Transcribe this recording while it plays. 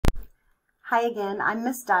Hi again, I'm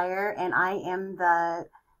Miss Dyer, and I am the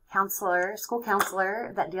school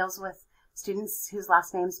counselor that deals with students whose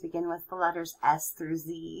last names begin with the letters S through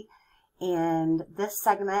Z. And this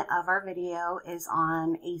segment of our video is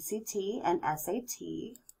on ACT and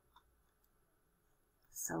SAT.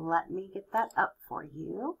 So let me get that up for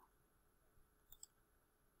you.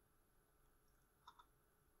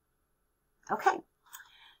 Okay,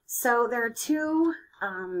 so there are two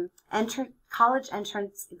college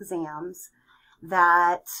entrance exams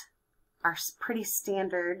that are pretty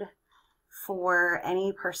standard for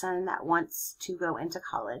any person that wants to go into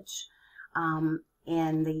college,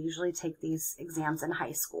 and they usually take these exams in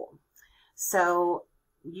high school. So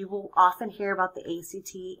you will often hear about the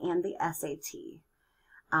ACT and the SAT.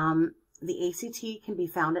 The ACT can be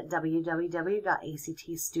found at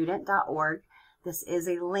www.actstudent.org. This is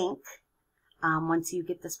a link once you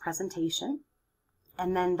get this presentation.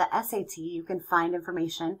 And then the SAT, you can find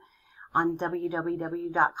information on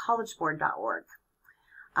www.collegeboard.org.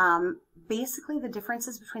 Basically, the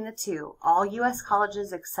differences between the two: all U.S.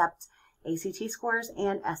 colleges accept ACT scores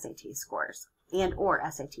and SAT scores, or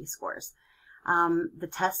SAT scores. The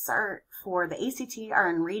tests are for the ACT are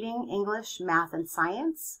in reading, English, math, and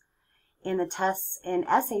science. And the tests in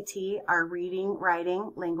SAT are reading,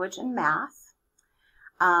 writing, language, and math.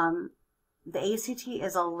 The ACT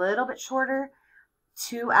is a little bit shorter,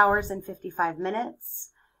 2 hours and 55 minutes.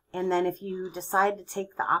 And then if you decide to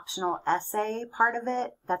take the optional essay part of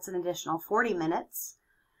it, that's an additional 40 minutes.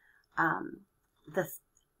 The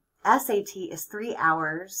SAT is 3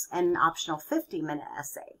 hours and an optional 50-minute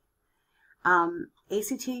essay.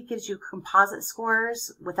 ACT gives you composite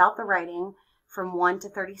scores without the writing from 1 to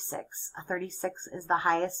 36. A 36 is the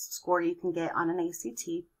highest score you can get on an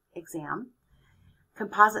ACT exam.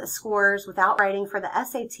 Composite scores without writing for the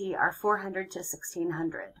SAT are 400 to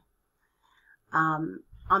 1600.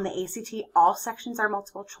 On the ACT, all sections are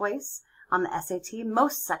multiple choice. On the SAT,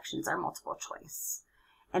 most sections are multiple choice.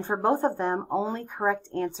 And for both of them, only correct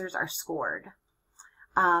answers are scored.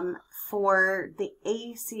 For the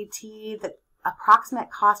ACT, the approximate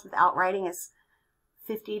cost without writing is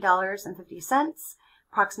 $50.50.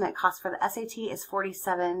 Approximate cost for the SAT is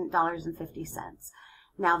 $47.50.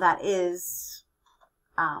 Now that is,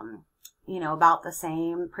 about the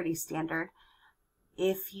same, pretty standard.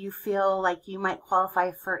 If you feel like you might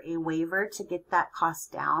qualify for a waiver to get that cost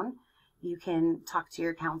down, you can talk to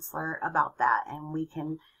your counselor about that, and we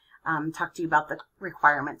can talk to you about the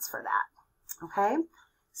requirements for that. Okay,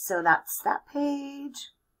 so that's that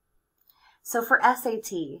page. So for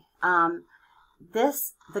SAT,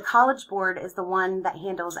 the College Board is the one that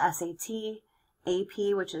handles SAT,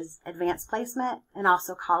 AP, which is Advanced Placement, and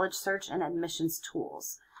also College Search and Admissions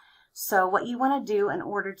Tools. So what you want to do in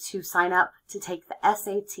order to sign up to take the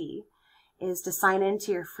SAT is to sign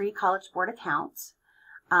into your free College Board account.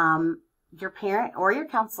 Your parent or your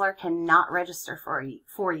counselor cannot register for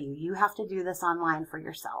you. You have to do this online for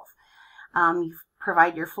yourself. You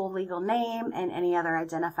provide your full legal name and any other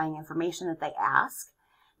identifying information that they ask.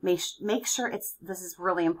 Make sure this is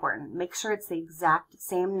really important. Make sure it's the exact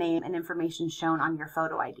same name and information shown on your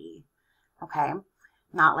photo ID. Okay?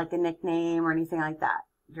 Not like a nickname or anything like that.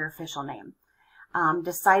 Your official name.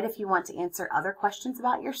 Decide if you want to answer other questions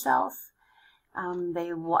about yourself.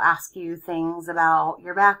 They will ask you things about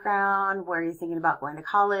your background, where you're thinking about going to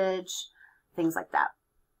college, things like that.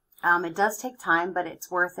 It does take time, but it's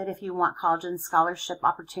worth it if you want college and scholarship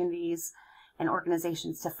opportunities and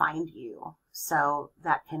organizations to find you. So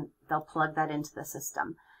they'll plug that into the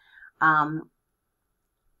system.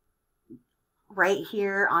 Right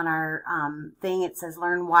here on our thing, it says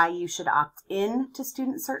learn why you should opt in to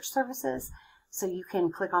student search services. So you can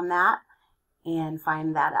click on that and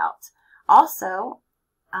find that out. Also,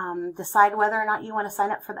 decide whether or not you want to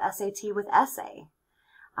sign up for the SAT with essay.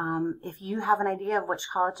 If you have an idea of which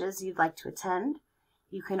colleges you'd like to attend,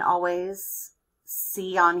 you can always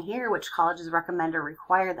see on here which colleges recommend or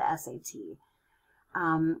require the SAT.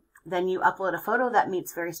 Then you upload a photo that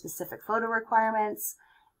meets very specific photo requirements,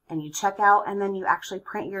 and you check out, and then you actually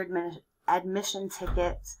print your admission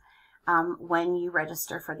ticket when you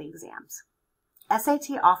register for the exams.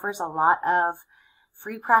 SAT offers a lot of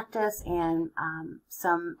free practice and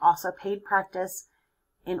some also paid practice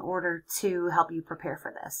in order to help you prepare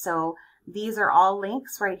for this. So these are all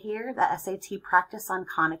links right here. The SAT practice on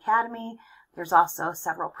Khan Academy. There's also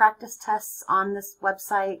several practice tests on this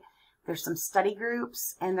website. There's some study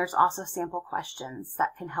groups, and there's also sample questions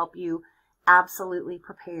that can help you absolutely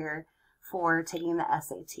prepare for taking the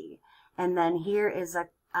SAT. And then here is a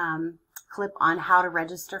clip on how to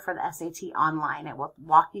register for the SAT online. It will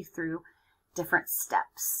walk you through different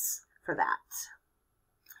steps for that.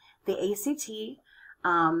 The ACT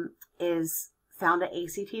is found at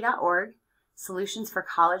act.org, Solutions for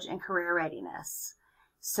College and Career Readiness.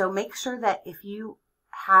 So make sure that if you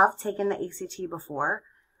have taken the ACT before,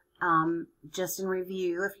 just in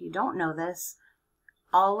review, if you don't know this,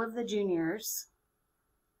 all of the juniors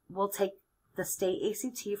will take the state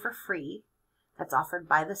ACT for free. That's offered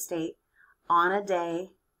by the state on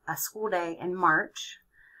a school day in March.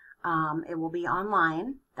 It will be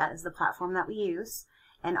online. That is the platform that we use.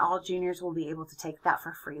 And all juniors will be able to take that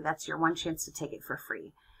for free. That's your one chance to take it for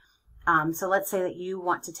free. So let's say that you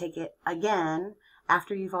want to take it again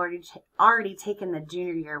after you've already taken the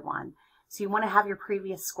junior year one. So you want to have your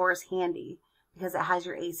previous scores handy because it has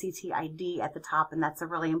your ACT ID at the top, and that's a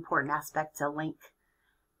really important aspect to link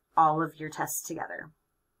all of your tests together.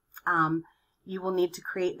 You will need to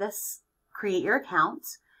create your account.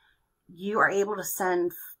 You are able to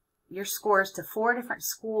send your scores to 4 different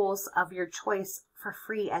schools of your choice for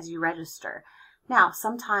free as you register. Now,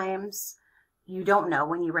 sometimes you don't know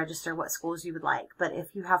when you register what schools you would like, but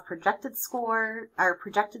if you have projected schools,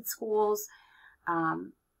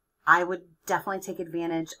 I would definitely take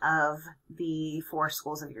advantage of the 4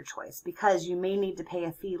 schools of your choice, because you may need to pay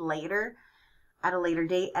a fee later at a later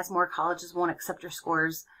date, as more colleges won't accept your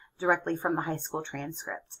scores directly from the high school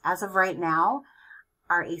transcript. As of right now,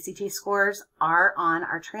 our ACT scores are on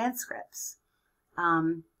our transcripts.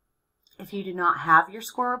 If you do not have your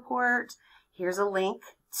score report, here's a link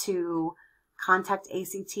to contact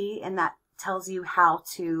ACT, and that tells you how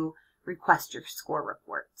to request your score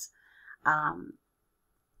report.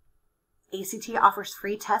 ACT offers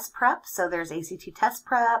free test prep, so there's ACT test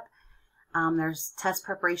prep, there's test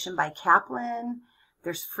preparation by Kaplan,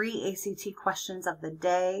 there's free ACT questions of the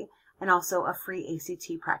day, and also a free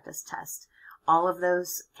ACT practice test. All of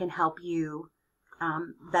those can help you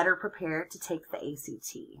better prepare to take the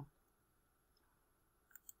ACT.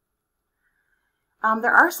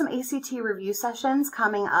 There are some ACT review sessions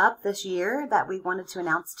coming up this year that we wanted to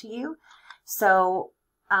announce to you. So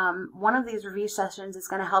one of these review sessions is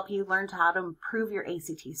going to help you learn how to improve your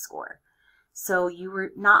ACT score. So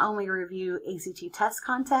you not only review ACT test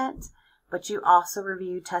content, but you also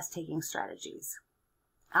review test taking strategies.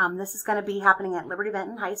 This is going to be happening at Liberty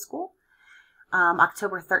Benton High School,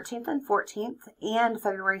 October 13th and 14th, and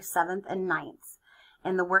February 7th and 9th.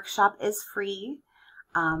 And the workshop is free.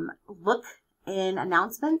 Look in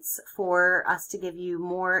announcements for us to give you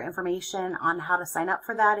more information on how to sign up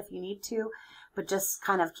for that if you need to, but just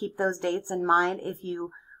kind of keep those dates in mind if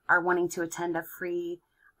you are wanting to attend a free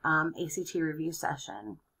ACT review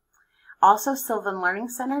session. Also, Sylvan Learning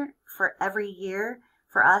Center for every year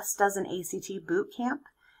for us does an ACT boot camp.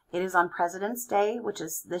 It is on President's Day, which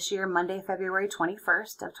is this year, Monday, February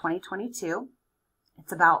 21st of 2022.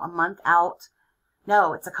 It's about a month out.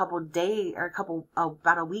 No, it's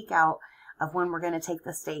about a week out of when we're going to take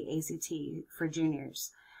the state ACT for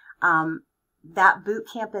juniors. That boot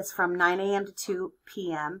camp is from 9 a.m. to 2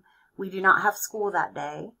 p.m. We do not have school that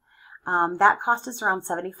day. That cost is around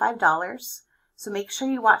 $75. So make sure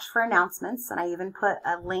you watch for announcements. And I even put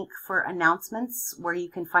a link for announcements where you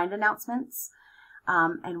can find announcements.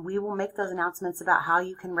 And we will make those announcements about how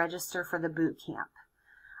you can register for the boot camp.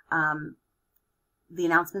 The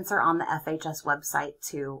announcements are on the FHS website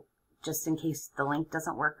too, just in case the link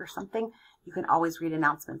doesn't work or something. You can always read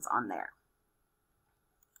announcements on there.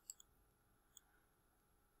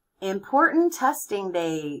 Important testing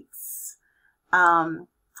dates.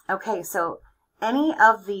 Okay, so any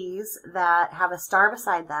of these that have a star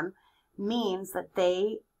beside them means that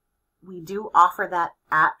we do offer that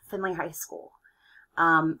at Findlay High School.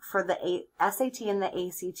 For the SAT and the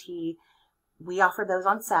ACT, we offer those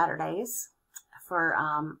on Saturdays for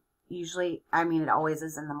usually, it always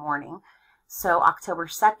is in the morning. So October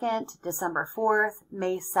 2nd, December 4th,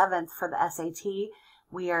 May 7th for the SAT,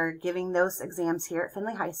 we are giving those exams here at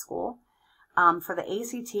Findlay High School. For the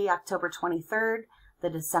ACT, October 23rd, the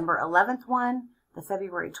December 11th one, the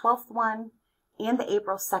February 12th one, and the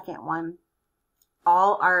April 2nd one,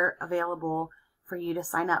 all are available for you to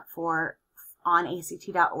sign up for on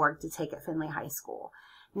act.org to take at Findlay High School.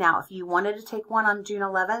 Now, if you wanted to take one on June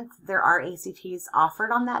 11th, there are ACTs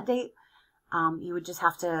offered on that date. You would just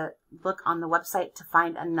have to look on the website to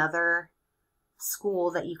find another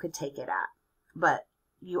school that you could take it at. But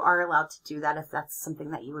you are allowed to do that if that's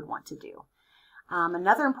something that you would want to do.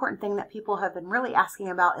 Another important thing that people have been really asking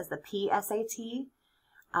about is the PSAT.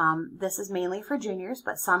 This is mainly for juniors,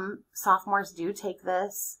 but some sophomores do take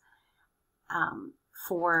this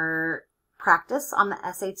for practice on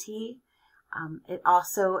the SAT. It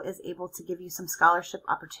also is able to give you some scholarship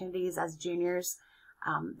opportunities as juniors.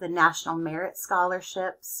 The National Merit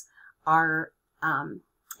Scholarships are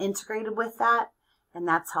integrated with that, and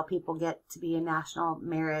that's how people get to be a national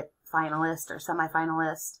merit finalist or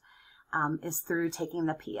semifinalist, is through taking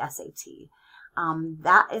the PSAT.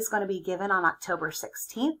 That is going to be given on October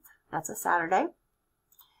 16th. That's a Saturday.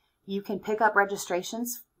 You can pick up registration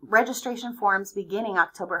forms beginning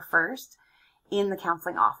October 1st in the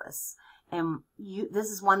counseling office. And this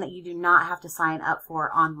is one that you do not have to sign up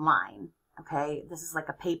for online. Okay, this is like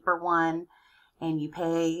a paper one, and you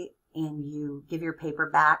pay and you give your paper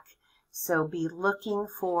back. So be looking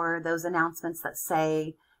for those announcements that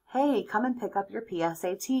say, hey, come and pick up your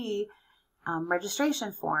PSAT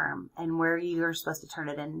registration form, and where you're supposed to turn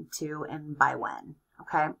it into and by when.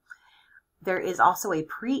 Okay. There is also a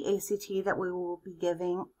pre-ACT that we will be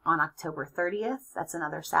giving on October 30th. That's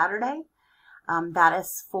another Saturday. That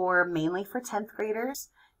is mainly for 10th graders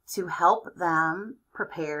to help them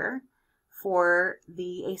prepare for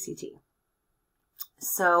the ACT.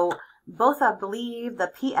 So both, I believe,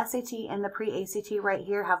 the PSAT and the pre-ACT right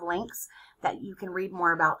here have links that you can read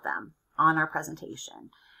more about them on our presentation.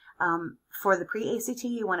 For the pre-ACT,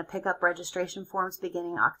 you want to pick up registration forms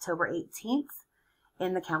beginning October 18th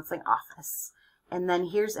in the counseling office. And then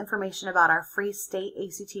here's information about our free state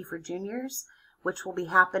ACT for juniors, which will be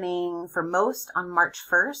happening for most on March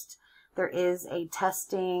 1st. There is a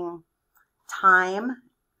testing time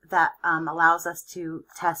that allows us to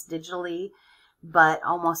test digitally, but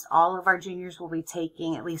almost all of our juniors will be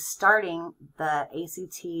taking, at least starting, the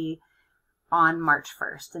ACT on March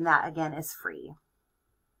 1st, and that again is free.